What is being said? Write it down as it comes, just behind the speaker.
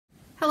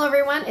Hello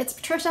everyone, it's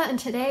Patricia and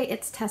today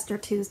it's Tester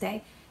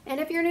Tuesday. And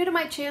if you're new to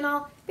my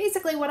channel,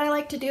 basically what I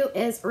like to do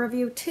is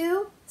review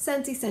 2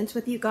 Scentsy scents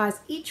with you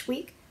guys each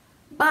week.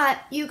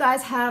 But you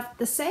guys have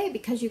the say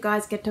because you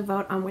guys get to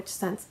vote on which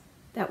scents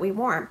that we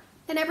warm.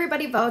 And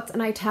everybody votes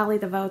and I tally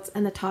the votes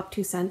and the top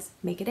 2 scents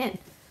make it in.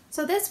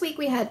 So this week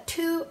we had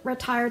 2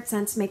 retired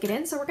scents make it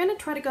in. So we're going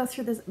to try to go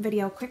through this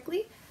video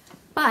quickly.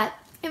 But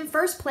in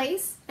first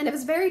place, and it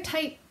was very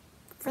tight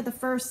for the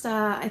first,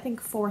 I think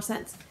 4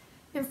 scents.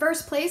 In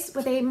first place,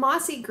 with a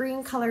mossy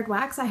green colored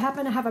wax, I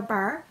happen to have a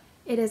bar.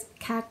 It is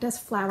Cactus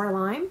Flower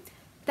Lime.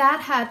 That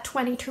had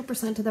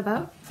 22% of the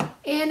vote.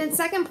 And in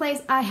second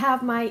place, I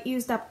have my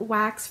used up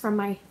wax from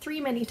my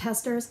 3 mini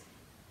testers,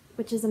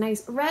 which is a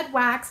nice red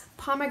wax,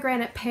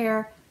 Pomegranate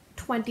Pear,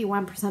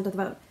 21% of the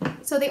vote.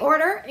 So the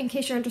order, in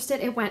case you're interested,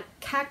 it went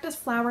Cactus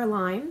Flower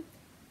Lime,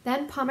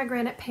 then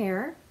Pomegranate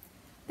Pear.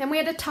 Then we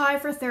had a tie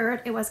for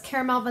third. It was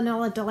Caramel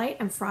Vanilla Delight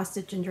and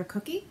Frosted Ginger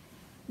Cookie.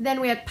 Then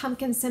we had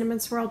Pumpkin Cinnamon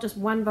Swirl, just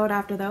 1 vote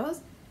after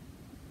those,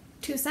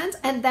 2 cents.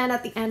 And then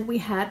at the end we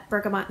had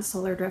Bergamot and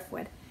Solar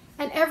Driftwood.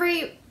 And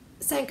every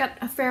scent got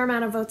a fair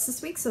amount of votes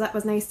this week, so that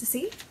was nice to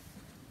see.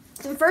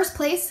 In first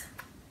place,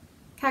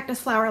 Cactus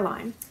Flower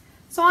Lime.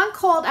 So on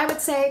cold, I would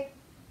say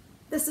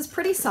this is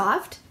pretty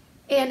soft,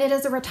 and it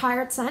is a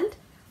retired scent.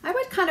 I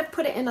would kind of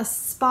put it in a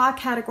spa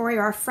category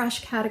or a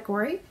fresh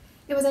category.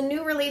 It was a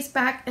new release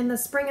back in the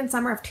spring and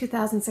summer of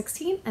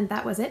 2016, and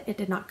that was it. It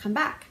did not come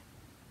back.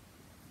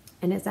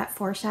 And is that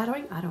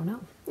foreshadowing? I don't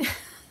know.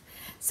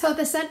 So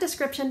the scent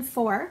description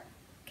for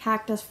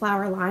Cactus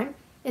Flower Lime,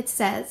 it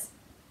says,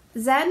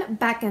 Zen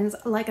beckons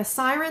like a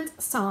siren's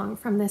song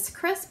from this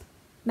crisp,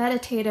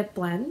 meditative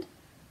blend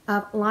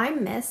of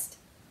lime mist,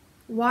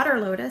 water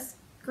lotus,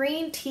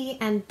 green tea,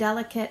 and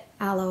delicate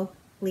aloe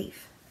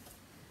leaf.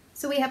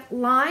 So we have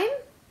lime,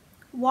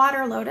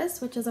 water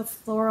lotus, which is a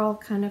floral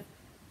kind of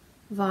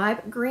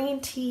vibe, green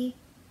tea,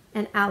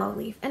 and aloe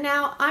leaf. And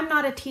now I'm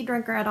not a tea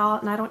drinker at all,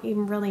 and I don't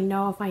even really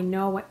know if I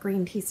know what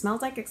green tea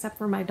smells like, except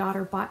for my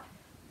daughter bought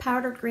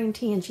powdered green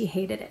tea and she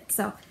hated it.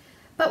 So,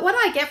 but what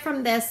I get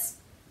from this,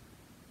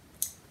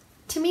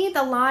 to me,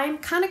 the lime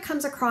kind of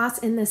comes across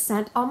in this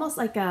scent almost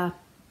like a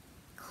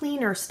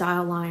cleaner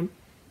style lime.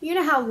 You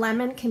know how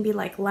lemon can be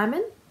like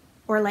lemon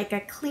or like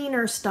a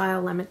cleaner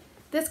style lemon.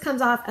 This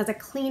comes off as a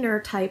cleaner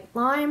type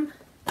lime.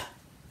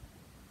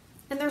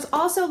 And there's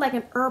also like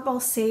an herbal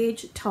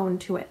sage tone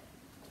to it.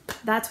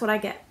 That's what I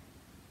get.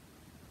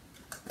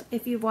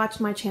 If you've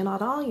watched my channel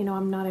at all, you know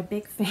I'm not a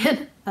big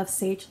fan of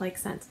sage-like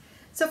scents.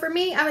 So for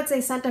me, I would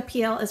say scent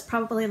appeal is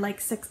probably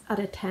like 6 out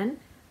of 10.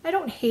 I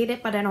don't hate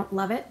it, but I don't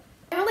love it.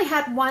 I only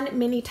had 1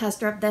 mini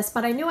tester of this,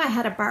 but I knew I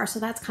had a bar, so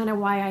that's kind of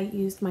why I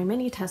used my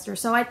mini tester.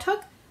 So I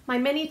took my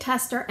mini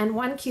tester and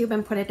 1 cube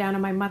and put it down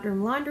in my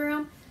mudroom laundry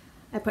room.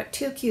 I put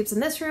 2 cubes in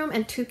this room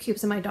and 2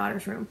 cubes in my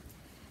daughter's room.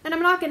 And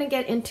I'm not going to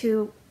get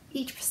into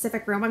each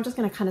specific room. I'm just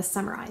going to kind of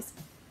summarize.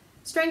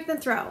 Strength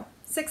and throw,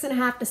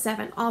 6.5 to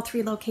 7, all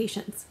 3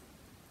 locations.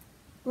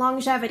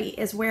 Longevity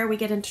is where we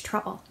get into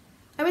trouble.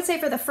 I would say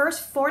for the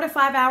first 4 to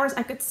 5 hours,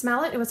 I could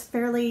smell it. It was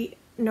fairly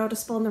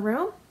noticeable in the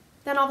room.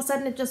 Then all of a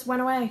sudden it just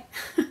went away.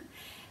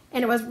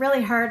 And it was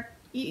really hard.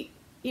 You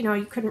know,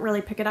 you couldn't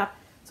really pick it up.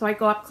 So I'd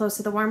go up close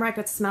to the warmer. I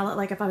could smell it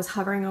like if I was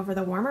hovering over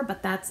the warmer,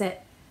 but that's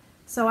it.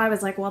 So I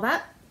was like, well,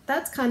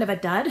 that's kind of a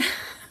dud.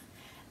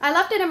 I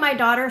left it in my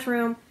daughter's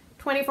room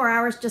 24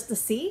 hours just to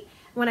see.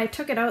 When I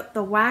took it out,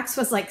 the wax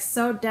was like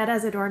so dead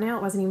as a doornail,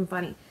 it wasn't even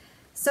funny.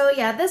 So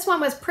yeah, this one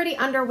was pretty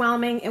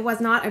underwhelming. It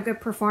was not a good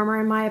performer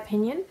in my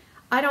opinion.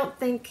 I don't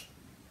think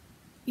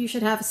you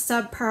should have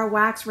subpar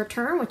wax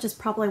return, which is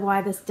probably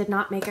why this did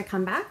not make a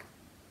comeback.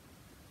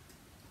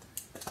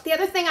 The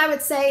other thing I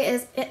would say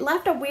is it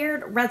left a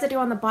weird residue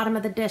on the bottom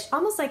of the dish,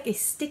 almost like a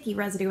sticky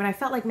residue, and I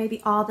felt like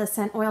maybe all the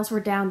scent oils were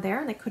down there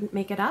and they couldn't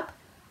make it up.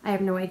 I have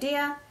no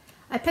idea.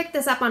 I picked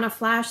this up on a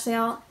flash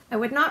sale. I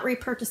would not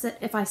repurchase it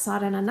if I saw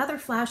it in another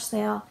flash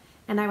sale,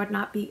 and I would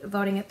not be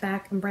voting it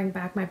back and bring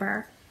back my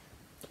bar.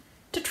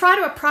 To try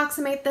to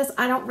approximate this,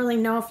 I don't really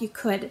know if you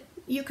could.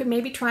 You could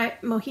maybe try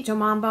Mojito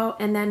Mambo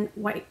and then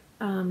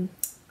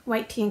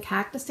white tea and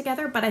cactus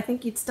together, but I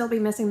think you'd still be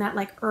missing that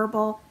like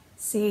herbal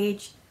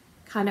sage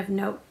kind of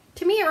note.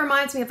 To me, it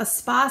reminds me of a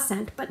spa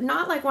scent, but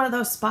not like one of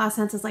those spa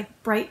scents is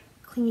like bright,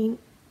 clean,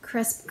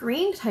 crisp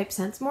green type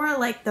scents, more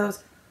like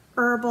those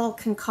herbal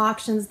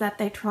concoctions that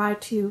they try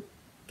to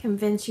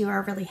convince you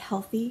are really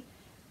healthy,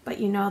 but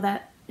you know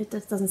that it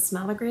just doesn't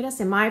smell the greatest.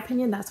 In my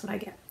opinion, that's what I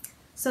get.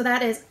 So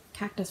that is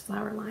Cactus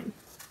Flower Lime.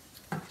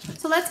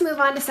 So let's move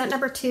on to scent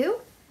number 2.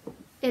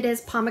 It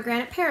is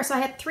Pomegranate Pear. So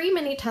I had 3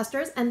 mini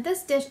testers, and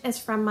this dish is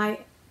from my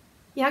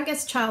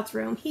youngest child's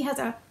room. He has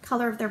a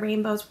Color of the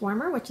Rainbows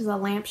warmer, which is a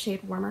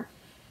lampshade warmer.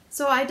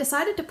 So I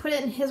decided to put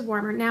it in his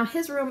warmer. Now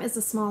his room is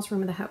the smallest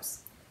room in the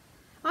house.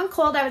 On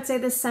cold, I would say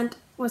this scent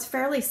was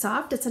fairly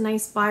soft. It's a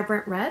nice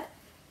vibrant red.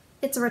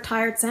 It's a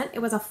retired scent. It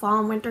was a fall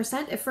and winter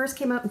scent. It first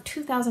came out in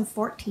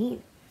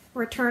 2014.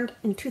 Returned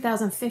in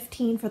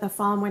 2015 for the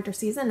fall and winter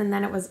season, and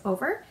then it was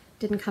over.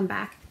 Didn't come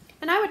back.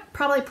 And I would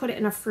probably put it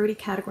in a fruity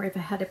category if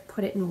I had to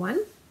put it in one.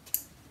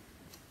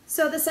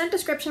 So the scent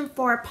description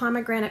for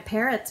Pomegranate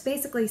Pear, it's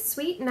basically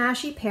sweet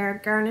nashy pear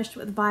garnished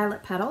with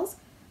violet petals,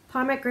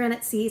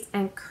 pomegranate seeds,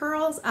 and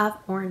curls of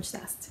orange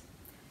zest.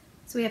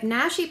 So we have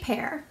nashy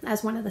pear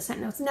as one of the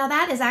scent notes. Now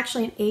that is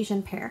actually an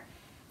Asian pear.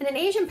 And an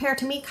Asian pear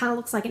to me kind of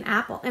looks like an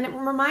apple. And it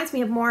reminds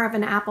me of more of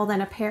an apple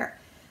than a pear.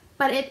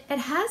 But it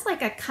has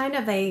like a kind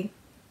of a,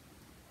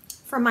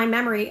 from my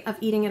memory of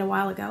eating it a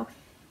while ago,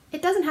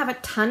 it doesn't have a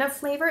ton of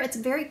flavor. It's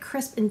very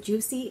crisp and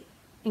juicy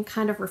and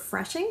kind of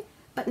refreshing,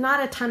 but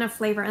not a ton of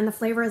flavor. And the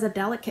flavor is a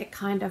delicate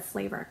kind of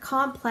flavor, a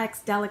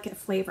complex, delicate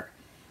flavor.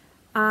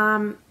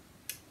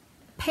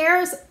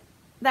 Pears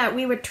that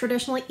we would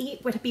traditionally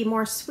eat would be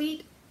more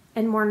sweet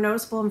and more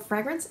noticeable in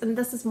fragrance, and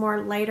this is more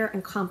lighter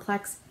and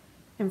complex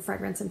in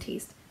fragrance and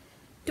taste.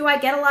 Do I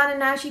get a lot of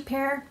nashy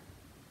pear?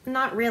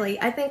 Not really.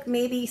 I think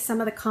maybe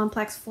some of the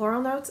complex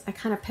floral notes I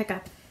kind of pick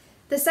up.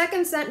 The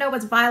second scent note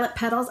was violet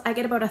petals. I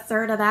get about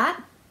 1/3 of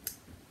that.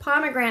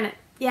 Pomegranate,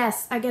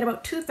 yes, I get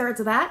about 2/3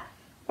 of that.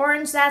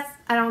 Orange zest,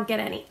 I don't get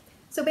any.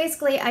 So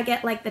basically I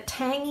get like the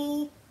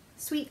tangy,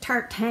 sweet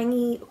tart,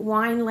 tangy,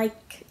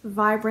 wine-like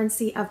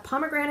vibrancy of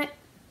pomegranate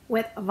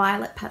with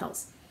violet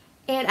petals.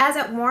 And as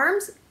it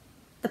warms,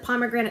 the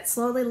pomegranate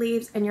slowly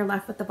leaves and you're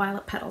left with the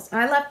violet petals.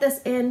 I left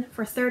this in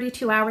for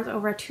 32 hours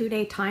over a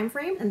 2-day time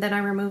frame, and then I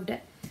removed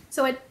it.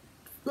 So it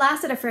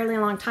lasted a fairly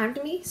long time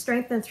to me.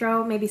 Strength and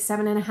throw, maybe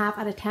 7.5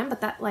 out of 10, but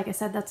that, like I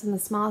said, that's in the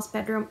smallest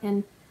bedroom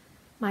in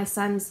my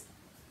son's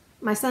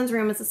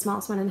room is the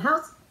smallest one in the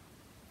house.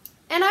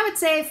 And I would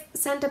say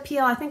scent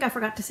appeal, I think I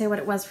forgot to say what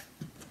it was.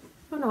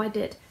 Oh no, I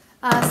did.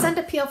 Scent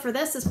appeal for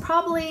this is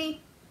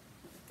probably,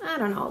 I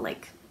don't know,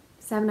 like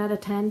 7 out of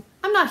 10.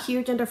 I'm not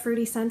huge into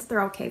fruity scents.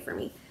 They're okay for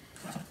me.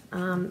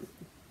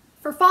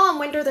 For fall and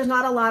winter, there's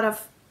not a lot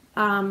of,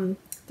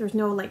 there's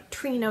no like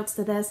tree notes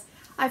to this.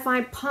 I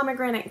find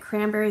pomegranate and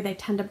cranberry, they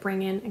tend to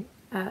bring in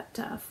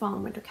at fall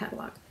and winter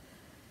catalog.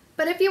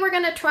 But if you were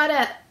going to try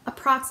to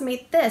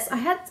approximate this,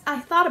 I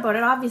thought about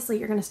it. Obviously,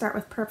 you're going to start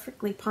with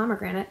perfectly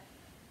pomegranate.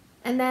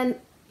 And then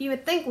you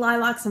would think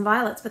lilacs and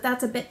violets, but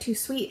that's a bit too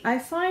sweet. I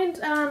find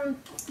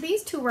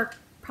these two work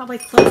probably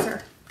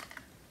closer.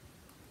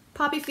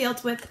 Poppy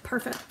fields with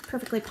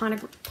perfectly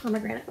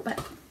pomegranate,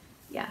 but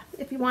yeah,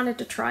 if you wanted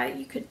to try it,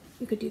 you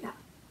could do that.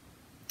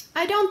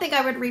 I don't think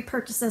I would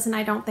repurchase this, and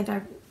I don't think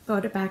I'd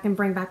vote it back and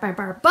bring back my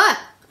bar, but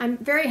I'm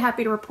very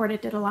happy to report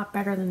it did a lot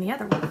better than the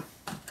other one.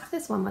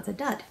 This one was a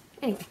dud.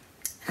 Anyway,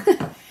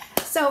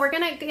 so we're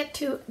gonna get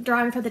to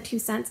drawing for the 2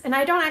 scents, and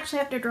I don't actually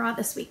have to draw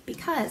this week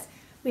because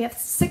we have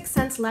 6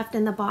 scents left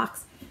in the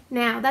box.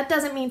 Now, that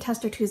doesn't mean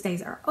Tester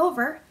Tuesdays are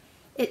over.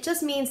 It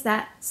just means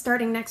that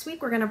starting next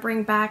week, we're going to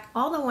bring back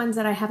all the ones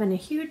that I have in a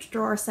huge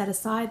drawer set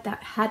aside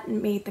that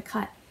hadn't made the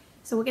cut.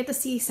 So we'll get to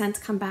see scents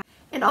come back.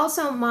 And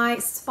also my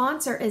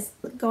sponsor is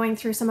going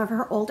through some of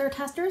her older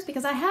testers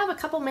because I have a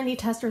couple mini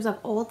testers of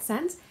old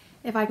scents.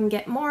 If I can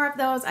get more of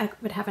those, I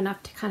would have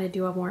enough to kind of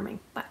do a warming.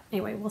 But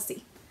anyway, we'll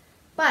see.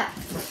 But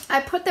I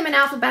put them in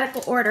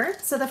alphabetical order.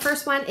 So the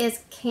first one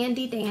is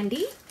Candy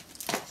Dandy.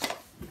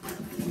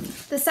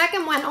 The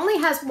second one only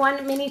has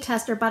 1 mini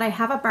tester, but I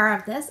have a bar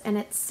of this, and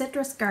it's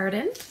Citrus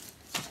Garden.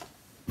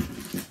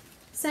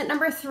 Scent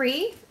number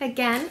 3,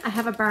 again, I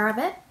have a bar of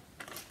it.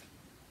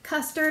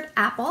 Custard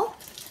Apple.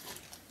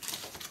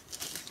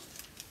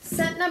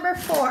 Scent number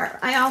 4,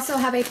 I also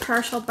have a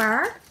partial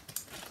bar.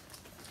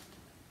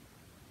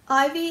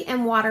 Ivy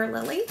and Water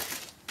Lily.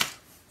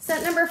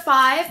 Scent number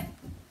 5,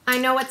 I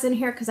know what's in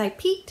here because I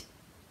peeked.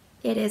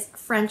 It is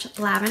French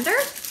Lavender.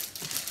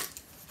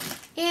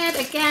 And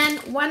again,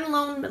 1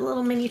 lone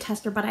little mini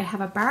tester, but I have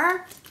a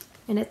bar,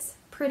 and it's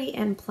Pretty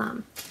and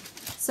Plum.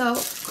 So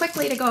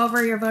quickly to go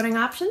over your voting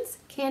options: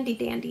 Candy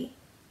Dandy,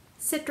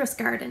 Citrus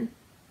Garden,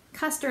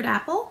 Custard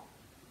Apple,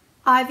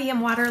 Ivy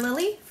and Water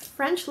Lily,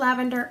 French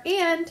Lavender,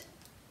 and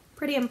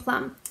Pretty and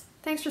Plum.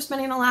 Thanks for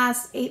spending the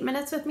last 8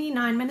 minutes with me,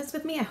 9 minutes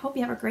with me. I hope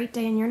you have a great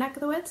day in your neck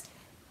of the woods.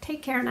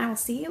 Take care, and I will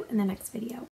see you in the next video.